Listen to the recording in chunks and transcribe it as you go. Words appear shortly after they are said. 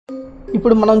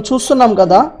ఇప్పుడు మనం చూస్తున్నాం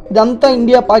కదా, ఇదంతా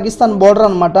ఇండియా పాకిస్తాన్ బోర్డర్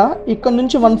అనమాట. ఇక్కడ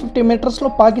నుంచి 150 మీటర్స్లో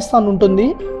పాకిస్తాన్ ఉంటుంది.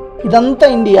 ఇదంతా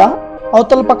ఇండియా.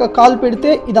 అవతల పక్క కాలు పెడితే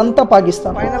ఇదంతా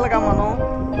పాకిస్తాన్. ఫైనల్గా మనం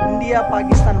ఇండియా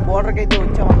పాకిస్తాన్ బోర్డర్కి అయితే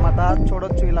వచ్చామన్నమాట.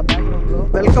 చూడొచ్చు ఇలా బ్యాక్గ్రౌండ్లో.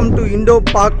 Welcome to Indo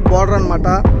Pak border అనమాట.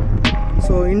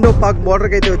 సో ఇండో పాక్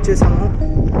బోర్డర్కి అయితే వచ్చేసాము.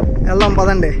 వెళ్దాం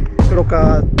పదండి. ఇక్కడ ఒక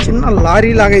చిన్న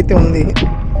లారీ లాగా అయితే ఉంది,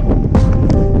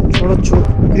 చూడొచ్చు.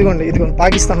 ఇదిగోండి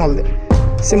పాకిస్తాన్ వాళ్ళది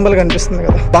సింబల్ కనిపిస్తుంది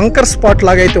కదా. బంకర్ స్పాట్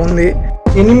లాగా అయితే ఉంది.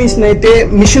 ఎనిమీస్ అయితే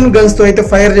మిషన్ గన్స్ తో అయితే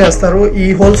ఫైర్ చేస్తారు. ఈ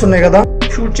హోల్స్ ఉన్నాయి కదా,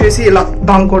 షూట్ చేసి ఇలా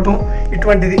దాంకోవటం,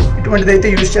 ఇటువంటిది అయితే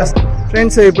యూజ్ చేస్తారు.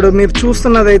 ఫ్రెండ్స్, ఇప్పుడు మీరు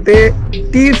చూస్తున్నదైతే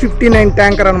T-59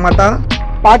 ట్యాంకర్ అనమాట.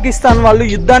 పాకిస్తాన్ వాళ్ళు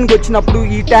యుద్ధానికి వచ్చినప్పుడు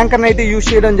ఈ ట్యాంకర్ అయితే యూజ్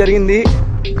చేయడం జరిగింది.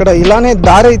 ఇక్కడ ఇలానే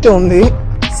దారి అయితే ఉంది.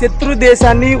 శత్రు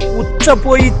దేశాన్ని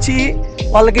ఉచ్చపోయిచ్చి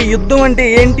వాళ్ళకి యుద్ధం అంటే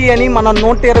ఏంటి అని మన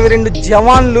 122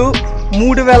 జవాన్లు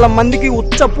 3000 మందికి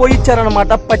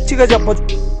ఉచ్చపోయిచ్చారనమాట. పచ్చిగా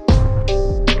చెప్పొచ్చు.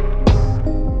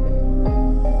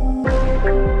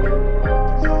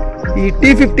 ఈ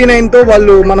T-59 తో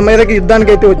వాళ్ళు మన మీదకి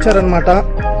యుద్ధానికి అయితే వచ్చారనమాట.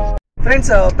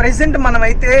 ఫ్రెండ్స్, ప్రెసెంట్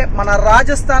మనమైతే మన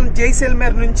రాజస్థాన్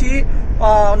జైసల్మేర్ నుంచి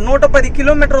 110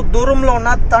 కిలోమీటర్ దూరంలో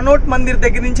ఉన్న తనోట్ మందిర్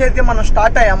దగ్గర నుంచి అయితే మనం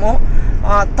స్టార్ట్ అయ్యాము.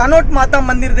 తనోట్ మాతా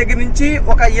మందిర్ దగ్గర నుంచి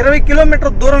ఒక 20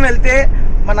 కిలోమీటర్ దూరం వెళ్తే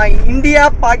మన ఇండియా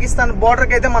పాకిస్తాన్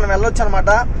బోర్డర్కి అయితే మనం వెళ్ళొచ్చు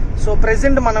అనమాట. సో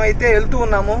ప్రెసెంట్ మనం అయితే వెళ్తూ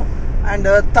ఉన్నాము. అండ్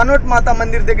తనోట్ మాతా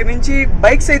మందిర్ దగ్గర నుంచి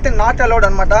బైక్స్ అయితే నాట్ అలౌడ్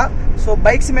అనమాట. సో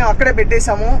బైక్స్ మేము అక్కడే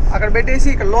పెట్టేసాము. అక్కడ పెట్టేసి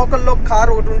ఇక్కడ లోకల్లో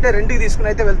కార్ ఒకటి ఉంటే రెంట్కి తీసుకుని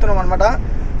అయితే వెళ్తున్నాం అనమాట.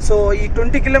 సో ఈ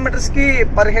 20 కిలోమీటర్స్కి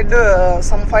పర్ హెడ్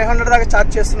సమ్ 500 దాకా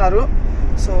ఛార్జ్ చేస్తున్నారు.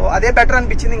 సో అదే బెటర్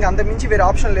అనిపించింది, ఇంకా అంతమించి వేరే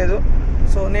ఆప్షన్ లేదు.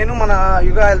 సో నేను మన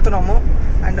యుగా వెళ్తున్నాము.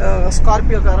 అండ్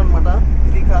స్కార్పియో కార్ అనమాట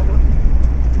ఇది కారు.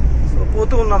 సో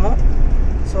పోతూ ఉన్నాము.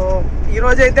 సో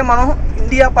ఈరోజు అయితే మనం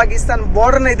ఇండియా పాకిస్తాన్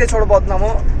బోర్డర్ని అయితే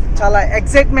చూడబోతున్నాము. చాలా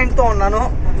ఎక్సైట్మెంట్తో ఉన్నాను.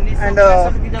 అండ్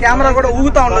కెమెరా కూడా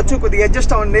ఊగుతూ ఉండొచ్చు, కొద్దిగా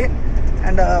అడ్జస్ట్ అవ్వండి.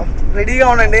 అండ్ రెడీగా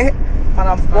ఉండండి. మన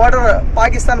బోర్డర్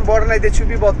పాకిస్తాన్ బోర్డర్ని అయితే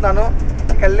చూపిపోతున్నాను.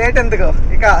 ఇక లేట్ ఎందుకు,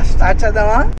 ఇక స్టార్ట్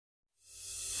చేద్దామా?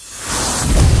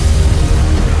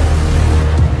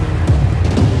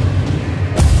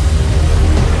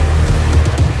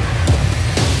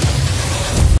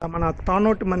 మన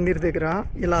తానోట్ మందిర్ దగ్గర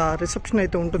ఇలా రిసెప్షన్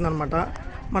అయితే ఉంటుందన్నమాట.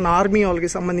 మన ఆర్మీ వాళ్ళకి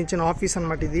సంబంధించిన ఆఫీస్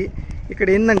అనమాట ఇది. ఇక్కడ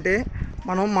ఏంటంటే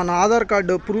మనం మన ఆధార్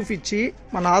కార్డు ప్రూఫ్ ఇచ్చి,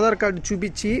 మన ఆధార్ కార్డు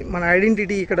చూపించి, మన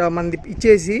ఐడెంటిటీ ఇక్కడ మనది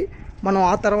ఇచ్చేసి మనం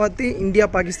ఆ తర్వాత ఇండియా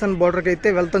పాకిస్తాన్ బోర్డర్కి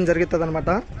అయితే వెళ్తాం జరుగుతుంది అనమాట.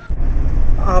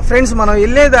 ఫ్రెండ్స్, మనం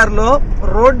వెళ్ళే దారిలో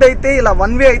రోడ్ అయితే ఇలా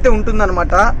 1 వే అయితే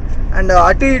ఉంటుందన్నమాట. అండ్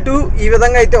అటు ఇటు ఈ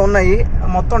విధంగా అయితే ఉన్నాయి,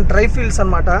 మొత్తం డ్రై ఫీల్డ్స్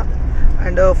అనమాట.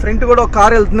 అండ్ ఫ్రంట్ కూడా ఒక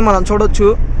కార్ వెళ్తుంది, మనం చూడొచ్చు.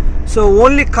 సో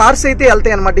ఓన్లీ కార్స్ అయితే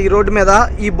వెళ్తాయి అనమాట ఈ రోడ్డు మీద.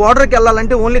 ఈ బోర్డర్కి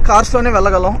వెళ్ళాలంటే ఓన్లీ కార్స్లోనే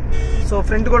వెళ్ళగలం. సో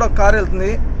ఫ్రంట్ కూడా ఒక కార్ వెళ్తుంది,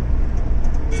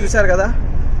 చూశారు కదా.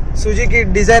 సుజుకి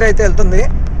డిజైర్ అయితే వెళ్తుంది.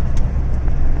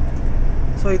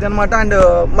 సో ఇదనమాట. అండ్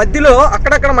మధ్యలో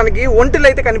అక్కడక్కడ మనకి ఒంటెలు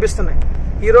అయితే కనిపిస్తున్నాయి.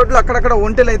 ఈ రోడ్లో అక్కడక్కడ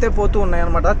ఒంటెలు అయితే పోతూ ఉన్నాయి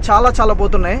అనమాట. చాలా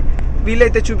పోతున్నాయి.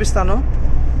 వీలైతే చూపిస్తాను.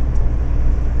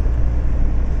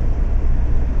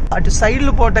 అటు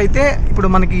సైడ్లు పోటు అయితే ఇప్పుడు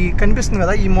మనకి కనిపిస్తుంది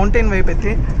కదా, ఈ మౌంటైన్ వైపు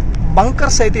అయితే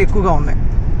బంకర్స్ అయితే ఎక్కువగా ఉన్నాయి.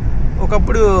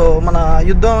 ఒకప్పుడు మన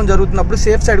యుద్ధం జరుగుతున్నప్పుడు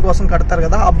సేఫ్ సైడ్ కోసం కడతారు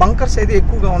కదా, ఆ బంకర్స్ అయితే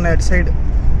ఎక్కువగా ఉన్నాయి అటు సైడ్.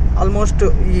 ఆల్మోస్ట్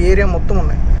ఈ ఏరియా మొత్తం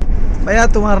ఉన్నాయి. భయ్యా,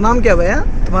 తుమారా నామ్ క్యా భయ్యా?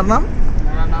 తుమారా నామ్?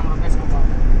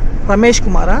 రమేష్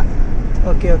కుమారా?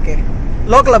 ఓకే.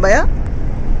 లోకల్ భయ్యా?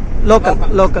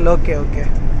 Local. Okay.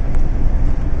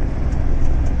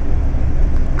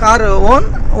 Car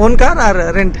own car और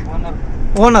रेंट?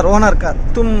 Owner car.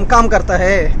 तुम काम करता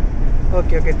है?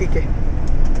 ओके ठीक है,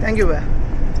 థ్యాంక్ యూ భయ్యా.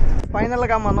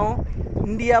 ఫైనల్గా మనం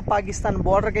ఇండియా పాకిస్తాన్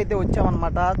బోర్డర్కి అయితే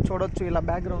వచ్చామన్నమాట. చూడొచ్చు ఇలా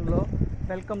బ్యాక్గ్రౌండ్లో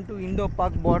welcome to Indo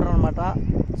Pak border అనమాట.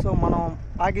 సో మనం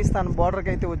పాకిస్తాన్ బోర్డర్కి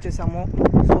అయితే వచ్చేసాము.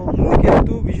 సో ముందుకు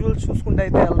వెళ్తూ విజువల్స్ చూసుకుంటూ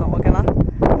అయితే వెళ్దాం. ఓకేనా?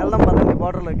 వెళ్దాం పదండి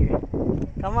బోర్డర్లోకి.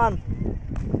 కమాన్.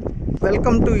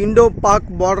 Welcome to Indo Pak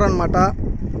border అనమాట.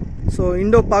 సో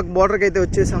ఇండో పాక్ బోర్డర్కి అయితే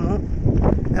వచ్చేసాము.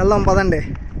 వెళ్దాం పదండి.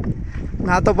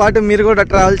 నాతో పాటు మీరు కూడా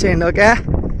ట్రావెల్ చేయండి. ఓకే?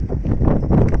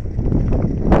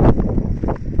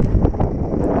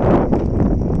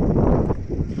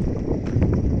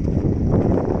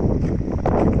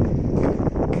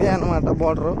 ఇదే అనమాట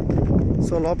బోర్డరు.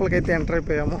 సో లోపలికైతే ఎంటర్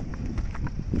అయిపోయాము.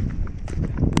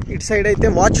 ఇటు సైడ్ అయితే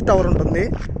వాచ్ టవర్ ఉంటుంది,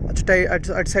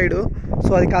 అటు సైడు.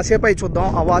 సో అది కాసేపు అయి చూద్దాం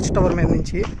ఆ వాచ్ టవర్ మీద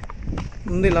నుంచి.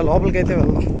 ముందు ఇలా లోపలికైతే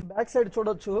వెళ్దాం. బ్యాక్ సైడ్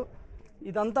చూడొచ్చు,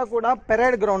 ఇదంతా కూడా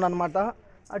పెరేడ్ గ్రౌండ్ అనమాట.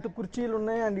 అటు కుర్చీలు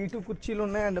ఉన్నాయి అండ్ ఇటు కుర్చీలు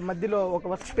ఉన్నాయి అండ్ మధ్యలో ఒక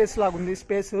వర్క్ స్పేస్ లాగా ఉంది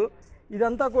స్పేస్.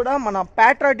 ఇదంతా కూడా మన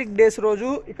ప్యాట్రియాటిక్ డేస్ రోజు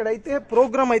ఇక్కడైతే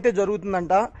ప్రోగ్రామ్ అయితే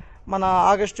జరుగుతుందంట. మన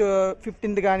ఆగస్టు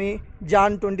 15th కానీ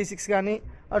జాన్ 26 కానీ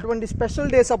అటువంటి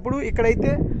స్పెషల్ డేస్ అప్పుడు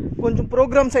ఇక్కడైతే కొంచెం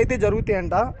ప్రోగ్రామ్స్ అయితే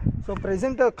జరుగుతాయంట. సో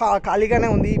ప్రెసెంట్ ఖాళీగానే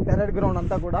ఉంది ఈ పెరేడ్ గ్రౌండ్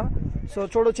అంతా కూడా. సో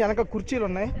చూడవచ్చు వెనక కుర్చీలు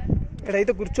ఉన్నాయి,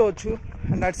 ఇక్కడైతే కూర్చోవచ్చు.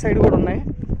 అండ్ అటు సైడ్ కూడా ఉన్నాయి.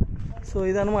 సో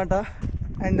ఇదనమాట.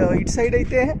 అండ్ ఇటు సైడ్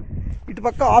అయితే ఇటు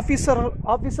పక్క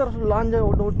ఆఫీసర్ లాంజ్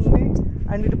ఒకటి ఉంది.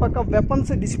 అండ్ ఇటు పక్క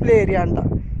వెపన్స్ డిస్ప్లే ఏరియా అంట.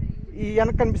 ఈ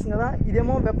వెనక కనిపిస్తుంది కదా,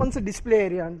 ఇదేమో వెపన్స్ డిస్ప్లే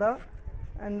ఏరియా అంట.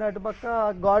 అండ్ అటు పక్క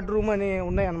గార్డ్ రూమ్ అని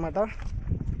ఉన్నాయి అన్నమాట.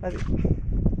 అది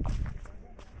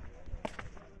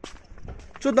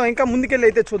చూద్దాం, ఇంకా ముందుకెళ్ళి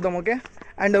అయితే చూద్దాం. ఓకే.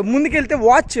 అండ్ ముందుకెళ్తే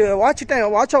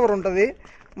వాచ్ అవర్ ఉంటుంది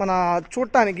మన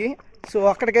చూడటానికి. సో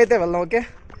అక్కడికైతే వెళ్దాం. ఓకే.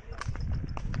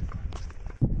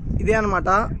 ఇదే అనమాట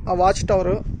ఆ వాచ్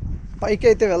టవర్. పైకి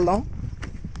అయితే వెళ్దాం.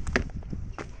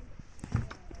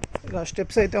 ఇలా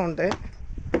స్టెప్స్ అయితే ఉంటాయి,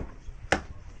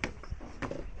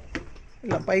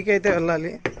 ఇలా పైకి అయితే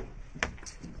వెళ్ళాలి.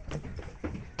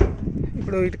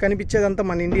 ఇప్పుడు ఇటు కనిపించేదంతా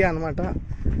మన ఇండియా అనమాట.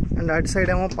 అండ్ అటు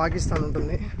సైడ్ ఏమో పాకిస్తాన్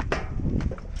ఉంటుంది.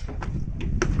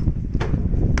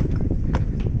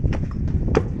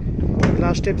 ఇలా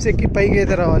స్టెప్స్ ఎక్కి పైకి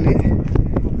అయితే రావాలి.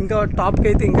 ఇంకా టాప్కి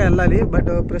అయితే ఇంకా వెళ్ళాలి.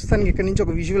 బట్ ప్రస్తుతానికి ఇక్కడ నుంచి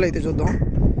ఒక విజువల్ అయితే చూద్దాం.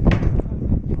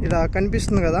 ఇలా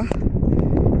కనిపిస్తుంది కదా,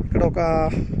 ఇక్కడ ఒక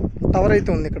టవర్ అయితే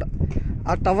ఉంది. ఇక్కడ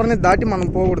ఆ టవర్ని దాటి మనం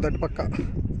పోకూడదు అటు పక్క.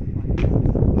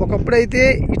 ఒకప్పుడైతే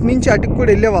ఇటు నుంచి అటుకు కూడా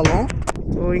వెళ్ళేవాళ్ళం.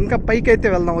 సో ఇంకా పైకి అయితే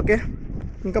వెళ్దాం. ఓకే.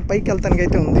 ఇంకా పైకి వెళ్తానికి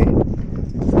అయితే ఉంది.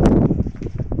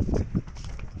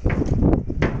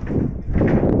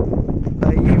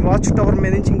 ఈ వాచ్ టవర్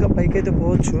మీద నుంచి ఇంకా పైకి అయితే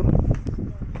పోవచ్చు.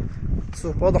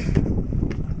 సో పోదాం.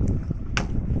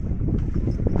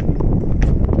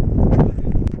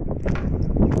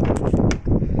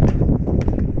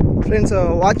 ఫ్రెండ్స్,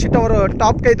 వాచ్ టవర్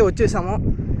టాప్కి అయితే వచ్చేసాము.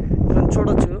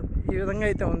 చూడొచ్చు ఈ విధంగా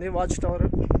అయితే ఉంది వాచ్ టవర్.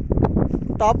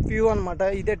 టాప్ వ్యూ అనమాట,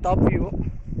 ఇదే టాప్ వ్యూ.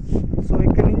 సో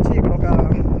ఇక్కడ నుంచి ఇక్కడ ఒక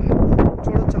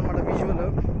చూడొచ్చు అనమాట విజువల్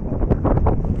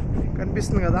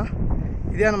కనిపిస్తుంది కదా,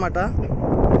 ఇదే అనమాట.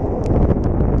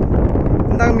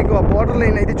 ఇందాక మీకు ఆ బార్డర్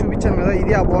లైన్ అయితే చూపించాను కదా,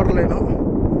 ఇది ఆ బార్డర్ లైన్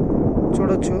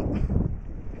చూడొచ్చు.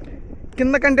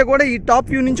 కింద కంటే కూడా ఈ టాప్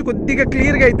వ్యూ నుంచి కొద్దిగా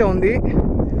క్లియర్గా అయితే ఉంది.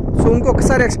 సో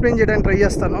ఇంకొకసారి ఎక్స్ప్లెయిన్ చేయడానికి ట్రై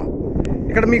చేస్తాను.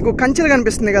 ఇక్కడ మీకు కంచెలు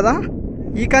కనిపిస్తుంది కదా,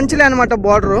 ఈ కంచెలే అనమాట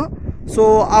బార్డరు. సో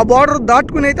ఆ బార్డర్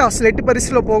దాటుకుని అయితే అసలు ఎట్టి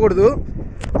పరిస్థితిలో పోకూడదు.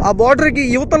 ఆ బార్డర్కి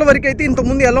యువతల వరకు అయితే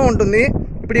ఇంతకుముందు ఎలా ఉంటుంది.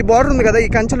 ఇప్పుడు ఈ బార్డర్ ఉంది కదా, ఈ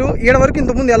కంచెలు ఈడ వరకు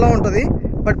ఇంతకుముందు ఎలా ఉంటుంది.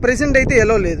 బట్ ప్రెసెంట్ అయితే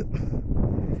ఎలా లేదు,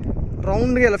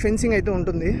 రౌండ్గా ఇలా ఫెన్సింగ్ అయితే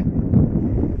ఉంటుంది.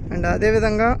 అండ్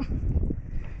అదేవిధంగా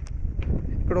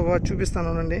ఇక్కడ ఒక చూపిస్తాను.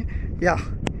 యా,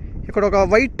 ఇక్కడ ఒక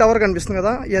వైట్ టవర్ కనిపిస్తుంది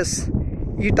కదా, ఎస్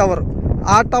ఈ టవర్.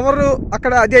 ఆ టవర్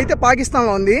అక్కడ అది అయితే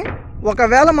పాకిస్తాన్లో ఉంది.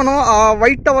 ఒకవేళ మనం ఆ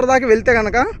వైట్ టవర్ దాకా వెళ్తే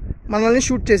కనుక మనల్ని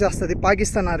షూట్ చేసేస్తుంది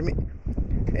పాకిస్తాన్ ఆర్మీ.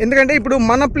 ఎందుకంటే ఇప్పుడు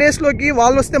మన ప్లేస్లోకి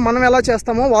వాళ్ళు వస్తే మనం ఎలా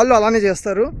చేస్తామో వాళ్ళు అలానే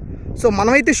చేస్తారు. సో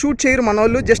మనమైతే షూట్ చేయరు మన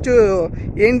వాళ్ళు, జస్ట్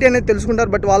ఏంటి అనేది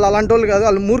తెలుసుకుంటారు. బట్ వాళ్ళు అలాంటి వాళ్ళు కాదు,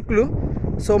 వాళ్ళు మూర్ఖులు.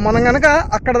 సో మనం కనుక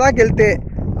అక్కడ దాకా వెళ్తే,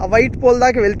 ఆ వైట్ పోల్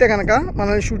దాకా వెళ్తే కనుక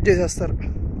మనల్ని షూట్ చేసేస్తారు.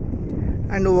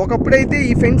 అండ్ ఒకప్పుడైతే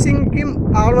ఈ ఫెన్సింగ్కి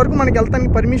ఆడ వరకు మనకి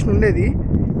వెళ్తానికి పర్మిషన్ ఉండేది.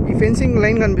 ఈ ఫెన్సింగ్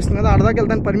లైన్ కనిపిస్తుంది కదా, ఆడ దాకా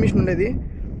వెళ్తానికి పర్మిషన్ ఉండేది.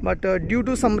 But due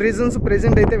to some reasons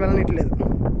present అయితే వెళ్ళనిట్లేదు.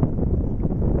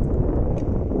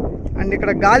 అండ్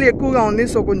ఇక్కడ గాలి ఎక్కువగా ఉంది,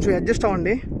 సో కొంచెం అడ్జస్ట్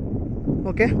అవ్వండి.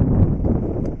 ఓకే.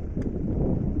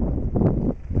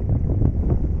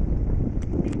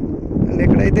 అండ్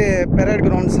ఇక్కడైతే పెరేడ్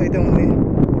గ్రౌండ్స్ అయితే ఉంది.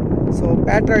 సో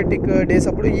ప్యాట్రియాటిక్ డేస్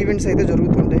అప్పుడు ఈవెంట్స్ అయితే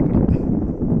జరుగుతుంటాయి ఇక్కడ.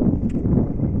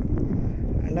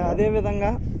 అండ్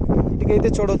అదేవిధంగా ఇటుకైతే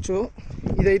చూడవచ్చు,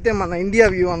 ఇదైతే మన ఇండియా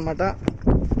వ్యూ అనమాట.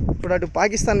 ఇప్పుడు అటు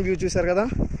పాకిస్తాన్ వ్యూ చూశారు కదా,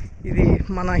 ఇది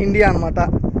మన ఇండియా అనమాట.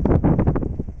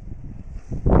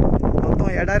 మొత్తం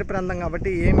ఎడారి ప్రాంతం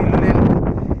కాబట్టి ఏమి ఇల్లు లేదు,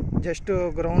 జస్ట్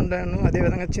గ్రౌండ్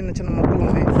అదేవిధంగా చిన్న చిన్న మొక్కలు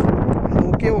ఉన్నాయి.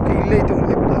 ఒకే ఒక ఇల్లు అయితే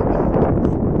ఉంది ఇక్కడ.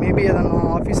 మేబీ ఏదన్నా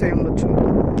ఆఫీస్ అయి ఉండొచ్చు,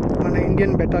 మన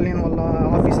ఇండియన్ బెటాలియన్ వల్ల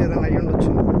ఆఫీస్ ఏదైనా అయి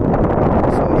ఉండొచ్చు.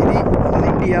 సో ఇది మన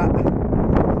ఇండియా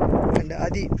అండ్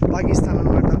అది పాకిస్తాన్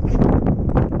అనమాట.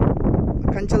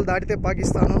 కంచెలు దాటితే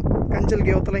పాకిస్తాను,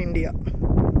 కంచెలకి యువతల ఇండియా.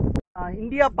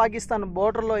 ఇండియా పాకిస్తాన్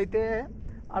బోర్డర్లో అయితే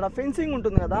ఆడ ఫెన్సింగ్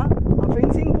ఉంటుంది కదా, ఆ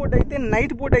ఫెన్సింగ్ పూట అయితే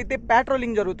నైట్ పూట అయితే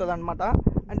ప్యాట్రోలింగ్ జరుగుతుంది అనమాట.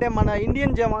 అంటే మన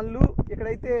ఇండియన్ జవాన్లు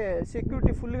ఇక్కడైతే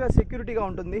సెక్యూరిటీ ఫుల్గా సెక్యూరిటీగా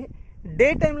ఉంటుంది. డే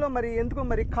టైంలో మరి ఎందుకో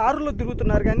మరి కారులో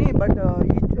తిరుగుతున్నారు కానీ బట్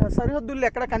ఈ సరిహద్దుల్లో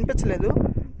ఎక్కడ కనిపించలేదు.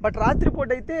 బట్ రాత్రిపూట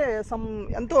అయితే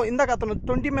ఎంతో ఇందాక అతను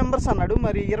 20 మెంబర్స్ అన్నాడు,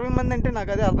 మరి 20 మంది అంటే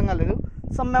నాకు అదే అర్థం కాలేదు.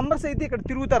 సమ్ మెంబర్స్ అయితే ఇక్కడ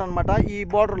తిరుగుతారనమాట ఈ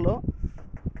బార్డర్లో.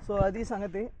 సో అది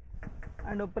సంగతి.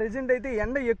 అండ్ ప్రెజెంట్ అయితే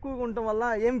ఎండ ఎక్కువగా ఉండటం వల్ల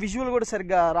ఏం విజువల్ కూడా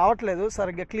సరిగ్గా రావట్లేదు,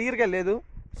 సరిగ్గా క్లియర్గా లేదు.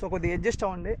 సో కొద్దిగా అడ్జస్ట్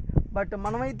అవ్వండి. బట్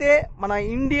మనమైతే మన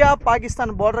ఇండియా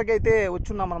పాకిస్తాన్ బార్డర్కి అయితే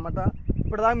వచ్చున్నాం అనమాట.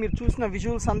 ఇప్పటిదాకా మీరు చూసిన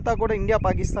విజువల్స్ అంతా కూడా ఇండియా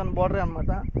పాకిస్తాన్ బార్డరే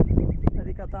అనమాట.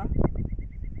 అది కథ.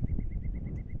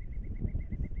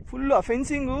 ఫుల్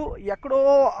ఫెన్సింగ్ ఎక్కడో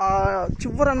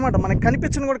చివర అనమాట, మనకి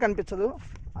కనిపించను కూడా కనిపించదు.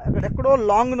 అక్కడెక్కడో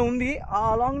లాంగ్ ఉంది, ఆ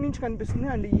లాంగ్ నుంచి కనిపిస్తుంది.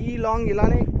 అండ్ ఈ లాంగ్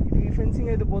ఇలానే ఈ ఫెన్సింగ్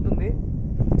అయితే పోతుంది.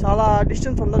 చాలా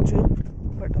డిస్టెన్స్ ఉండొచ్చు,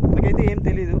 బట్ మనకైతే ఏం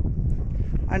తెలీదు.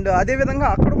 అండ్ అదేవిధంగా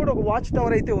అక్కడ కూడా ఒక వాచ్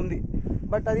టవర్ అయితే ఉంది,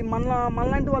 బట్ అది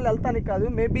మనలాంటి వాళ్ళు వెళ్తానికి కాదు,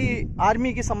 మేబీ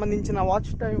ఆర్మీకి సంబంధించిన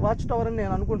వాచ్ టవర్ అని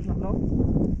నేను అనుకుంటున్నాను.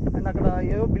 అండ్ అక్కడ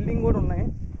ఏదో బిల్డింగ్ కూడా ఉన్నాయి,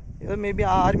 ఏదో మేబీ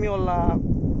ఆ ఆర్మీ వాళ్ళ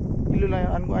ఇల్లు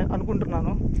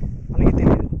అనుకుంటున్నాను, మనకి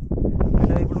తెలియదు.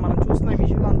 అండ్ ఇప్పుడు మనం చూస్తున్న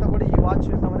విజువల్ అంతా కూడా ఈ వాచ్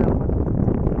టవర్ అనమాట.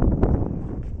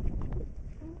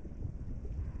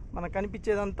 మనకు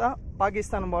కనిపించేదంతా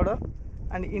Pakistan border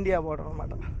and India border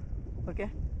అనమాట. ఓకే,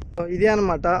 ఇదే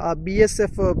అనమాట ఆ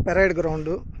బిఎస్ఎఫ్ పెరేడ్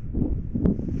గ్రౌండ్.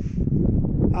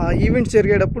 ఈవెంట్స్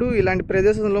జరిగేటప్పుడు ఇలాంటి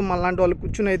ప్రదేశంలో మనలాంటి వాళ్ళు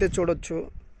కూర్చుని అయితే చూడొచ్చు.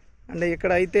 అండ్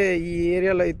ఇక్కడ అయితే ఈ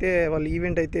ఏరియాలో అయితే వాళ్ళు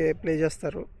ఈవెంట్ అయితే ప్లే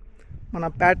చేస్తారు. మన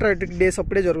ప్యాట్రియాటిక్ డేస్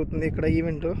అప్పుడే జరుగుతుంది ఇక్కడ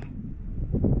ఈవెంట్.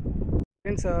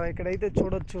 ఫ్రెండ్స్ ఇక్కడైతే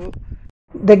చూడొచ్చు,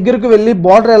 దగ్గరకు వెళ్ళి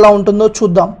బార్డర్ ఎలా ఉంటుందో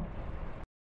చూద్దాం.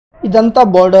 ఇదంతా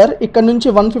బార్డర్. ఇక్కడ నుంచి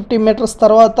 150 మీటర్స్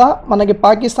తర్వాత మనకి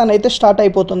పాకిస్తాన్ అయితే స్టార్ట్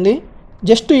అయిపోతుంది.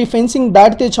 జస్ట్ ఈ ఫెన్సింగ్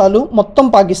దాటితే చాలు మొత్తం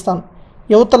పాకిస్తాన్,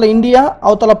 యువతల ఇండియా,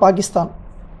 అవతల పాకిస్తాన్.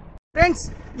 ఫ్రెండ్స్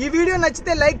ఈ వీడియో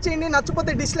నచ్చితే లైక్ చేయండి,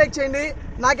 నచ్చకపోతే డిస్లైక్ చేయండి.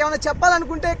 నాకేమైనా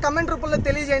చెప్పాలనుకుంటే కమెంట్ రూపంలో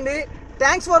తెలియజేయండి.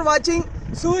 Thanks for watching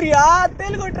Surya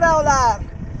Telugu traveller.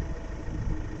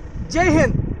 జై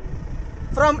Hind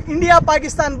from India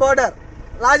Pakistan border,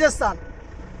 Rajasthan.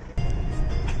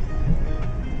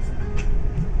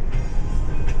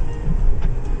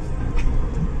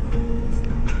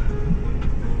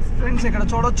 Friends ఇక్కడ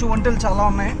చూడొచ్చు వంటలు చాలా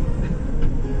ఉన్నాయి.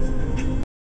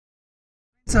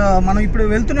 మనం ఇప్పుడు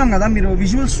వెళ్తున్నాం కదా, మీరు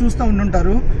విజువల్స్ చూస్తూ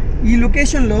ఉండుంటారు. ఈ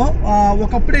లొకేషన్లో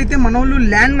ఒకప్పుడైతే మన వాళ్ళు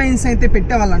ల్యాండ్ మైన్స్ అయితే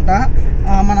పెట్టేవాళ్ళంట.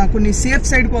 మన కొన్ని సేఫ్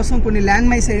సైడ్ కోసం కొన్ని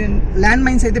ల్యాండ్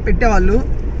మైన్స్ అయితే పెట్టేవాళ్ళు.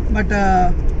 బట్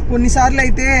కొన్నిసార్లు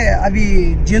అయితే అవి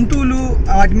జంతువులు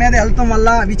వాటి మీద వెళ్తాం వల్ల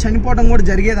అవి చనిపోవడం కూడా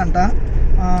జరిగేదంట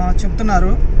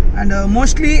చెప్తున్నారు. అండ్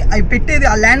మోస్ట్లీ అవి పెట్టేది,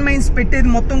 ఆ ల్యాండ్ మైన్స్ పెట్టేది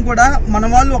మొత్తం కూడా మన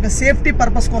వాళ్ళు ఒక సేఫ్టీ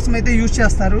పర్పస్ కోసం అయితే యూజ్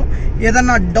చేస్తారు.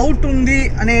 ఏదన్నా డౌట్ ఉంది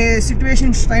అనే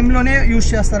సిచ్యువేషన్స్ టైంలోనే యూజ్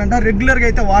చేస్తారంట, రెగ్యులర్గా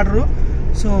అయితే వాడరు.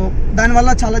 సో దానివల్ల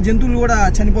చాలా జంతువులు కూడా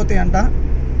చనిపోతాయంట.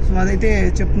 సో అదైతే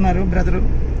చెప్తున్నారు brother.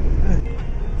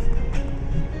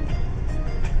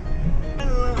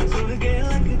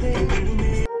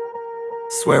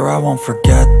 Swear I won't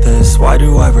forget this, why do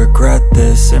I regret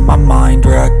this? In my mind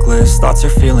reckless, thoughts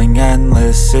are feeling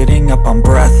endless. Sitting up I'm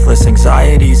breathless,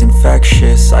 anxiety's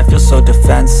infectious. I feel so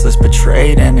defenseless,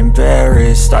 betrayed and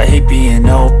embarrassed. I hate being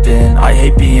open, I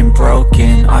hate being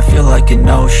broken. I feel like an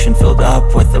ocean filled up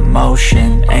with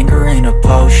emotion. Anger ain't a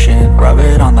potion, rub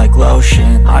it on like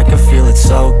lotion. I can feel it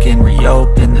soaking,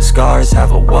 reopen, the scars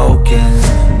have awoken.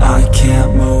 I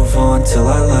can't move on till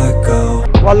I let go.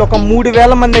 వాళ్ళు ఒక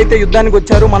 3000 మంది అయితే యుద్ధానికి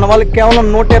వచ్చారు, మన వాళ్ళకి కేవలం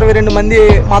 122 మంది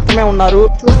మాత్రమే ఉన్నారు.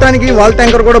 చూడటానికి వాల్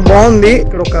ట్యాంకర్ కూడా బాగుంది.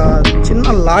 ఇక్కడ ఒక చిన్న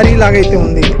లారీ లాగా అయితే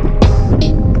ఉంది,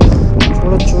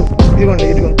 చూడొచ్చు.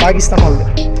 ఇదిగోండి పాకిస్తాన్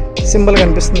వాళ్ళది సింబల్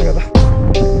కనిపిస్తుంది కదా,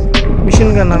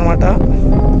 మిషన్ గన్ అనమాట.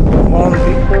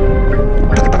 బాగుంది,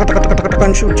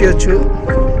 టక్ షూట్ చేయొచ్చు,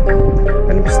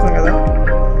 కనిపిస్తుంది కదా.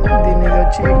 దీన్ని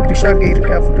వచ్చి క్రిషాక్ ఎయిర్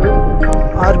క్రాఫ్ట్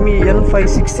ఆర్మీ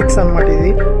L566 అనమాట.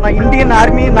 ఇది మా ఇండియన్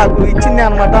ఆర్మీ నాకు ఇచ్చింది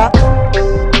అనమాట.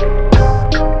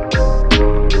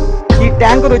 ఈ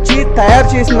ట్యాంకర్ వచ్చి తయారు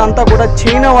చేసినంతా కూడా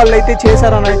చైనా వాళ్ళు అయితే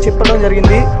చేశారని చెప్పడం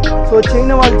జరిగింది. సో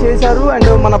చైనా వాళ్ళు చేశారు,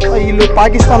 అండ్ మన వీళ్ళు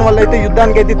పాకిస్తాన్ వాళ్ళు అయితే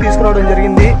యుద్ధానికి అయితే తీసుకురావడం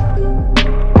జరిగింది.